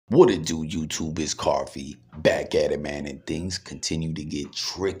What it do, YouTube? Is Coffee back at it, man, and things continue to get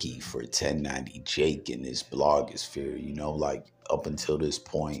tricky for 1090 Jake in this blogosphere. Like up until this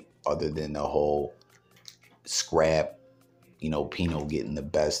point, other than the whole scrap, Pino getting the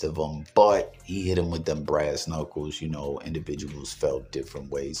best of him, but he hit him with them brass knuckles. Individuals felt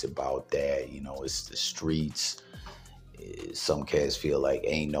different ways about that. It's the streets. Some cats feel like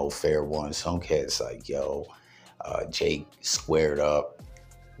ain't no fair one. Some cats like, yo, Jake squared up,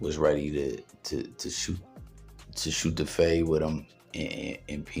 was ready to shoot the fade with him,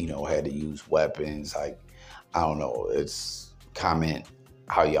 and Pino had to use weapons. Like, I don't know. It's comment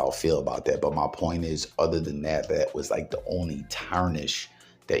how y'all feel about that. But my point is, other than that, that was like the only tarnish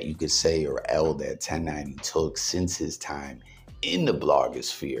that you could say or L that 1090 took since his time in the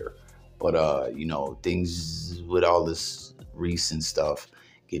blogosphere. But things with all this recent stuff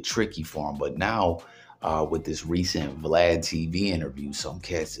get tricky for him. But now with this recent Vlad TV interview, some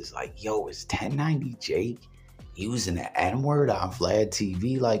cats is like, yo, is 1090 Jake using the N-word on Vlad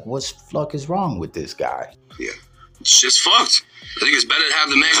TV? Like, what's fuck is wrong with this guy? Yeah. It's just fucked. I think it's better to have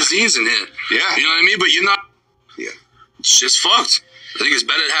the magazines in here. Yeah. You know what I mean? But you're not. Yeah. It's just fucked. I think it's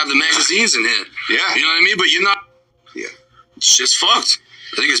better to have the magazines in here. Yeah. You know what I mean? But you're not. Yeah. It's just fucked.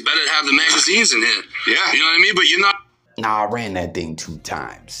 I think it's better to have the magazines in here. Yeah. You know what I mean? But you're not. Now, I ran that thing 2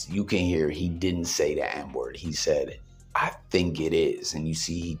 times. You can hear he didn't say the N-word. He said, I think it is. And you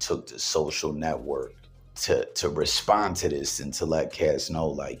see he took the social network to respond to this and to let cats know,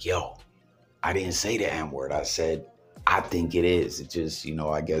 like, yo, I didn't say the N-word. I said, I think it is. It just,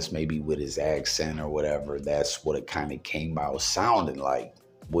 I guess maybe with his accent or whatever, that's what it kind of came out sounding like,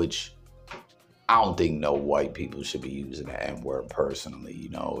 which I don't think no white people should be using the N-word personally.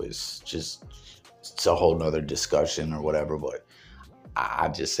 It's a whole nother discussion or whatever. But I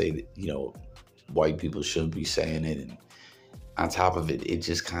just say that, white people shouldn't be saying it. And on top of it, it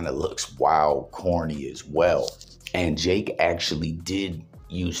just kind of looks wild, corny as well. And Jake actually did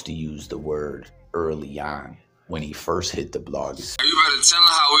used to use the word early on when he first hit the blogs. You better tell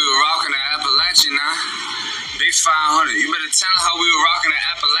her how we were rocking the Appalachian now. Big 500. You better tell her how we were rocking the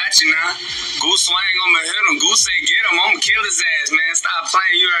Appalachian now. Goose swang, I'ma hit him. Goose say get him, I'ma kill his ass, man. Stop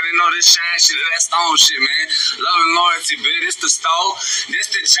playing. You already know this shine shit, that stone shit, man. Love and loyalty, bitch. This the stove.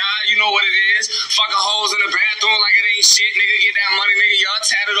 This the job. You know what it is. Fucking hoes in the bathroom like it ain't shit, nigga. Get that money, nigga. Y'all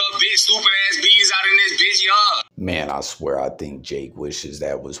tatted up, bitch. Stupid ass bees out in this bitch, y'all. Man, I swear, I think Jake wishes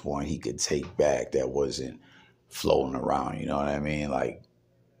that was one he could take back that wasn't floating around, you know what I mean? Like,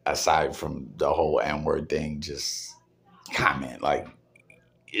 aside from the whole N-word thing, just comment, like,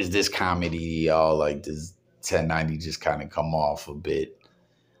 is this comedy, y'all? Like, does 1090 just kind of come off a bit?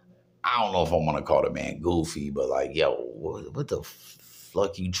 I don't know if I want to call the man goofy, but like, yo, what the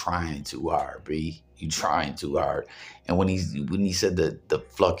fuck you trying too hard, B? You trying too hard. And when he said the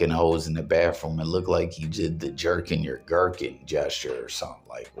fucking hoes in the bathroom, it looked like he did the jerking your gherkin gesture or something.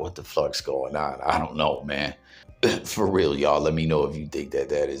 Like, what the fuck's going on? I don't know, man. For real, y'all, let me know if you think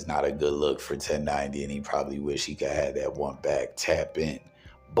that is not a good look for 1090, and he probably wish he could have that one back, tap in.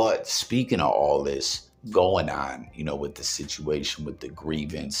 But speaking of all this going on, with the situation, with the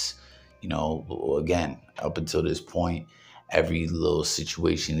grievance, again, up until this point, every little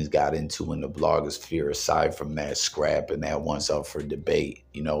situation he's got into in the blogosphere, aside from that scrap and that one's up for debate,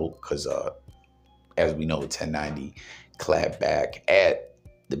 because as we know, 1090 clapped back at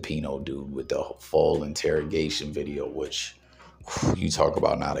the Pino dude with the full interrogation video, which you talk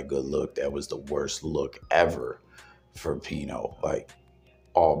about not a good look. That was the worst look ever for Pino, like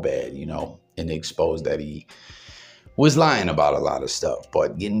all bad, and exposed that he was lying about a lot of stuff.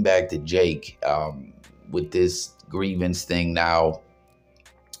 But getting back to Jake, with this grievance thing now,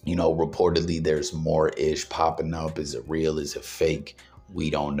 reportedly there's more ish popping up. Is it real? Is it fake? We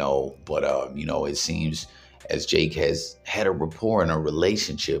don't know. But, it seems as Jake has had a rapport and a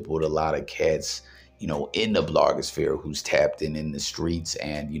relationship with a lot of cats, in the blogosphere who's tapped in the streets.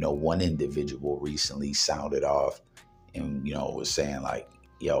 And, one individual recently sounded off and, was saying like,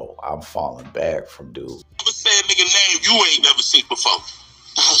 yo, I'm falling back from dude. Never said nigga name you ain't never seen before.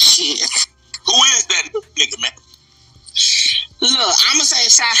 Oh, shit. Who is that nigga, man? Look, I'm going to say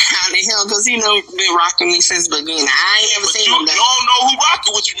shout out to him because he been rocking me since the beginning. I ain't never seen him. You don't know who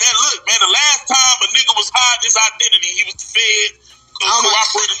rocking with you, man. Look, man, the last time a nigga was hiding his identity, he was the Fed.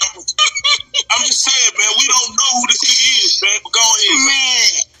 Cooperating. I'm just saying, man, we don't know who this nigga is, man. But go ahead, man.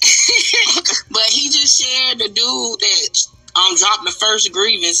 But he just shared the dude that dropped the first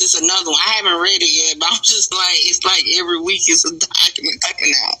grievance. It's another one. I haven't read it yet, but I'm just like, it's like every week it's a document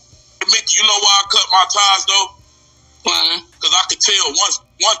coming out. Mickey, you know why I cut my ties, though? Why? Because I could tell once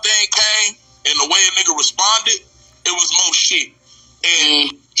one thing came and the way a nigga responded, it was more shit.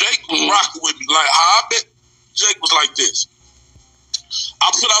 And Jake rocking with me. Like how I bet Jake was like this.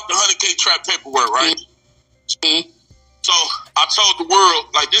 I put out the 100K trap paperwork, right? So I told the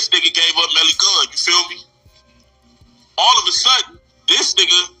world, like, this nigga gave up Melly gun, you feel me? All of a sudden, this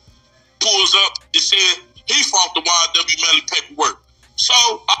nigga pulls up and said he fought the YW Melly paperwork. So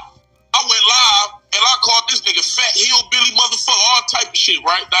I went live and I called this nigga fat hillbilly motherfucker, all type of shit,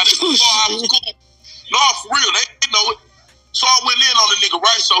 right? Now this was before I was cool. No, for real, they know it. So I went in on the nigga,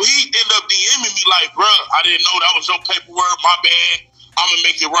 right? So he ended up DMing me like, bruh, I didn't know that was your paperwork, my bad. I'ma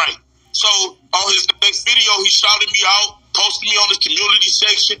make it right. So on his next video, he shouted me out, posted me on his community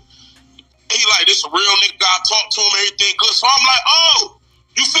section. He like, this a real nigga, I talked to him, everything good. So I'm like, oh,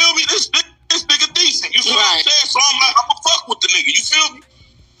 you feel me? This nigga decent. You feel what I'm saying? So I'm like, I'ma fuck with the nigga. You feel me?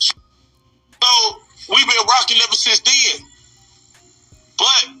 So we been rocking ever since then.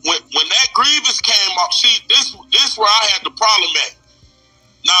 But when that grievance came up, see, this where I had the problem at.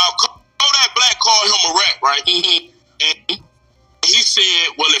 Now, Kodak Black called him a rat, right? And he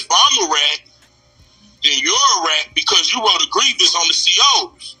said, well, if I'm a rat, then you're a rat because you wrote a grievance on the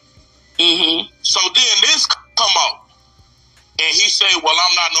COs. So then this come out. And he said, well,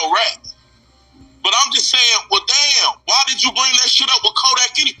 I'm not no rat. But I'm just saying, well, damn, why did you bring that shit up with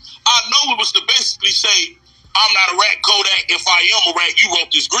Kodak? I know it was to basically say, I'm not a rat, Kodak. If I am a rat, you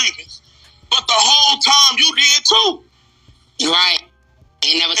wrote this grievance. But the whole time you did too. Right.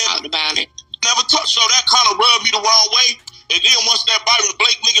 They never talked about it. Never talked. So that kind of rubbed me the wrong way. And then once that Byron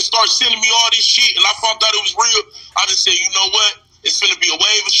Blake nigga started sending me all this shit and I found out it was real, I just said, you know what? It's finna be a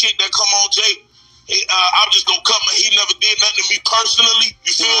wave of shit that come on, Jake. I'm just gonna cut my, he never did nothing to me personally.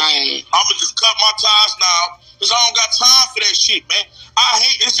 You feel me? I'ma just cut my ties now. Cause I don't got time for that shit, man. I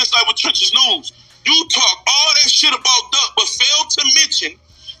hate, it's just like with Trenches News. You talk all that shit about Duck, but failed to mention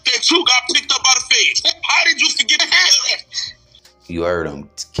that you got picked up by the feds. How did you forget to do that? You heard him,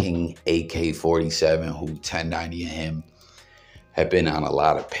 King AK-47, who 1090 and him have been on a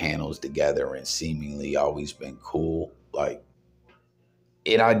lot of panels together and seemingly always been cool. Like,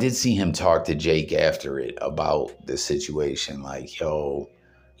 and I did see him talk to Jake after it about the situation. Like, yo,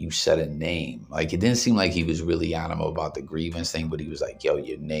 you said a name. Like, it didn't seem like he was really on him about the grievance thing, but he was like, yo,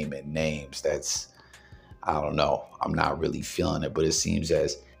 you're naming names. That's, I don't know. I'm not really feeling it, but it seems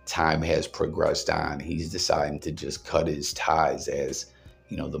as time has progressed on, he's deciding to just cut his ties as,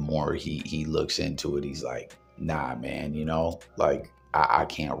 you know, the more he looks into it, he's like, nah, man, you know, like, I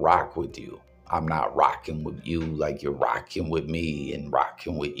can't rock with you. I'm not rocking with you like you're rocking with me and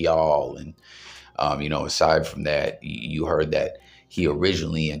rocking with y'all. And, you know, aside from that, you heard that he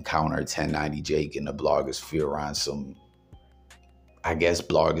originally encountered 1090 Jake in the blogosphere on some, I guess,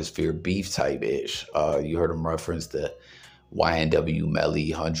 blogosphere beef type ish. You heard him reference the YNW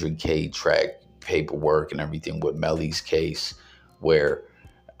Melly 100K track paperwork and everything with Melly's case, where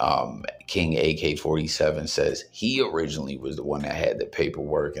King AK-47 says he originally was the one that had the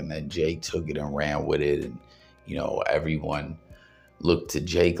paperwork, and then Jake took it and ran with it. And, you know, everyone looked to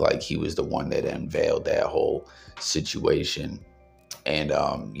Jake like he was the one that unveiled that whole situation. And,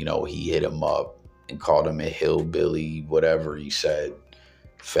 you know, he hit him up and called him a hillbilly, whatever he said,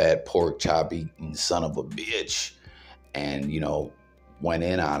 fat pork chop eating son of a bitch. And, you know, went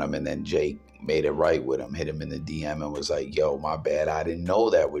in on him. And then Jake made it right with him, hit him in the DM and was like, yo, my bad. I didn't know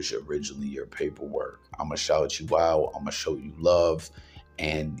that was originally your paperwork. I'm going to shout you out. I'm going to show you love.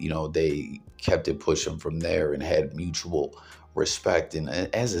 And, you know, they kept it pushing from there and had mutual respect. And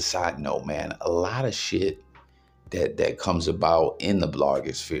as a side note, man, a lot of shit that comes about in the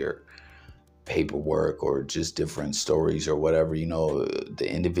blogosphere, paperwork or just different stories or whatever, you know, the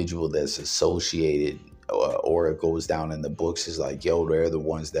individual that's associated or it goes down in the books is like, yo, they're the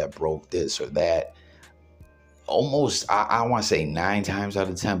ones that broke this or that. Almost, I want to say 9 times out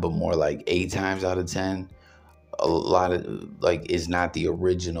of 10, but more like 8 times out of 10, a lot of, like, is not the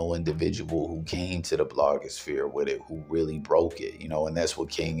original individual who came to the blogosphere with it, who really broke it, you know. And that's what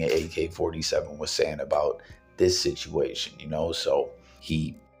King AK-47 was saying about this situation, you know. So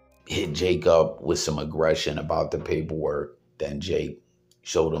he hit Jake up with some aggression about the paperwork. Then Jake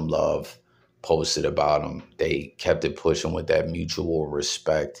showed him love, posted about him. They kept it pushing with that mutual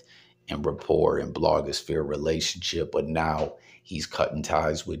respect and rapport and blogosphere relationship. But now he's cutting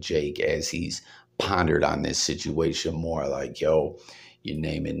ties with Jake as he's pondered on this situation more. Like, yo, you're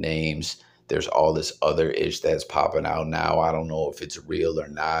naming names. There's all this other ish that's popping out now. I don't know if it's real or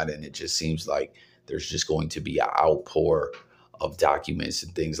not. And it just seems like there's just going to be an outpour of documents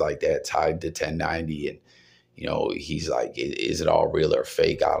and things like that tied to 1090. And, you know, he's like, is it all real or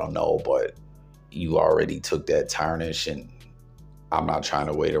fake? I don't know. But you already took that tarnish, and I'm not trying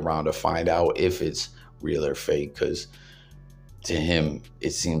to wait around to find out if it's real or fake, because to him,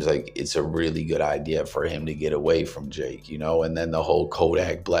 it seems like it's a really good idea for him to get away from Jake, you know? And then the whole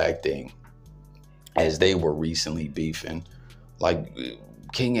Kodak Black thing, as they were recently beefing, like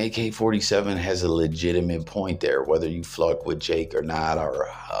King AK-47 has a legitimate point there, whether you fuck with Jake or not, or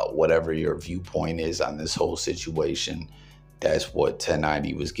whatever your viewpoint is on this whole situation. That's what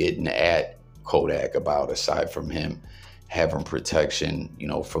 1090 was getting at Kodak about, aside from him having protection, you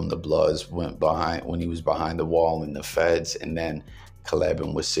know, from the Bloods when he was behind the wall in the feds, and then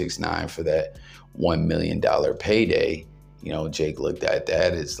collabing with 6ix9ine for that $1 million payday. You know, Jake looked at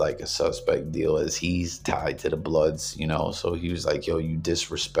that as like a suspect deal, as he's tied to the Bloods, you know. So he was like, yo, you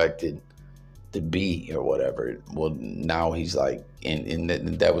disrespected the B or whatever. Well, now he's like, and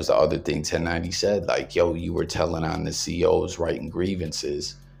that was the other thing 1090 said, like, yo, you were telling on the COs writing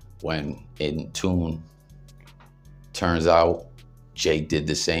grievances, when in tune, turns out Jake did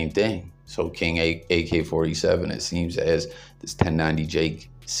the same thing. So King AK-47, it seems as this 1090 Jake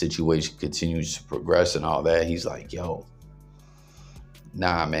situation continues to progress and all that, he's like, yo,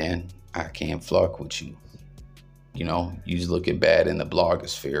 nah, man, I can't fuck with you. You know, he's looking bad in the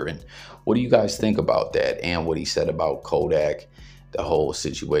blogosphere. And what do you guys think about that? And what he said about Kodak, the whole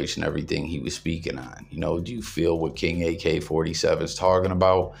situation, everything he was speaking on. You know, do you feel what King AK-47 is talking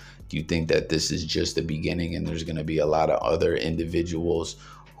about? Do you think that this is just the beginning and there's going to be a lot of other individuals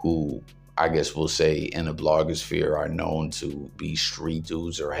who, I guess we'll say, in the blogosphere are known to be street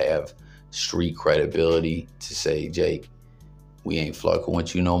dudes or have street credibility to say, Jake, we ain't fucking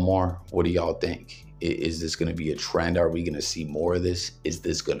with you no more? What do y'all think? Is this going to be a trend? Are we going to see more of this? Is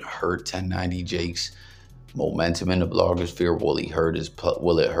this going to hurt 1090 Jake's momentum in the blogosphere? Will it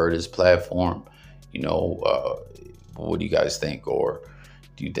hurt his platform? You know, what do you guys think? Or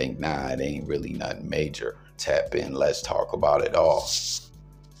do you think, nah, it ain't really nothing major? Tap in, let's talk about it all.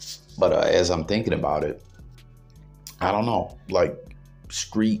 But as I'm thinking about it, I don't know, like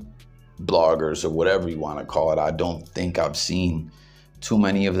street bloggers or whatever you want to call it, I don't think I've seen too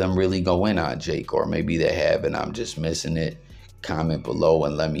many of them really go in on Jake, or maybe they have and I'm just missing it. Comment below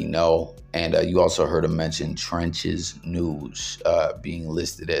and let me know. And you also heard him mention Trenches News being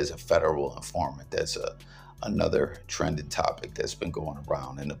listed as a federal informant. That's another trending topic that's been going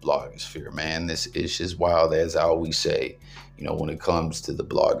around in the blogosphere. Man, this is just wild. As I always say, you know, when it comes to the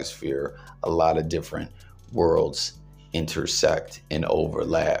blogosphere, a lot of different worlds intersect and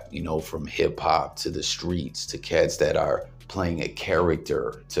overlap, you know, from hip hop to the streets, to cats that are playing a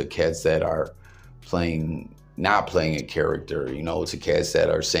character, to cats that are not playing a character, you know, to cats that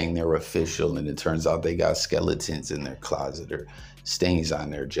are saying they're official and it turns out they got skeletons in their closet or stains on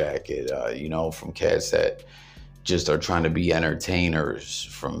their jacket, you know, from cats that just are trying to be entertainers,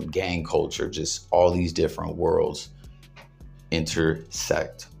 from gang culture, just all these different worlds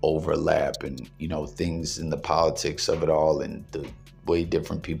intersect, overlap, and, you know, things in the politics of it all and the way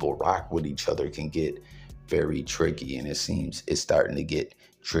different people rock with each other can get very tricky. And it seems it's starting to get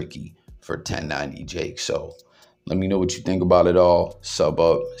tricky for 1090 Jake. So let me know what you think about it all. Sub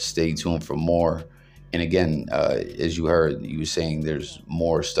up, stay tuned for more. And again, as you heard, you were saying there's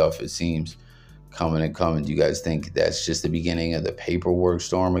more stuff, it seems, coming and coming. Do you guys think that's just the beginning of the paperwork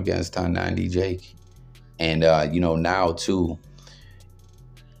storm against 1090 Jake? And, you know, now too,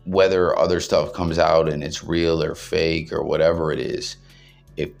 whether other stuff comes out and it's real or fake or whatever it is,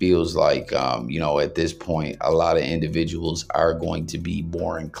 it feels like, you know, at this point, a lot of individuals are going to be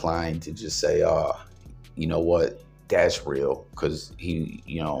more inclined to just say, you know what, that's real, because he,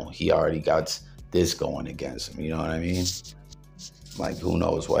 you know, he already got this going against him. You know what I mean? Like, who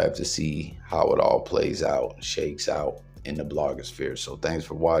knows? We'll have to see how it all plays out, shakes out in the blogosphere. So thanks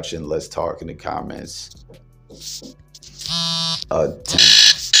for watching. Let's talk in the comments.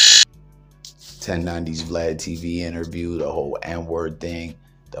 1090's Vlad TV interview, the whole N-word thing,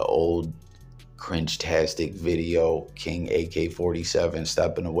 the old cringe-tastic video, King AK-47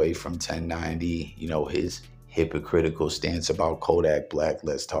 stepping away from 1090, you know, his hypocritical stance about Kodak Black.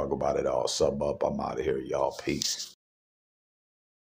 Let's talk about it all. Sub up. I'm out of here, y'all. Peace.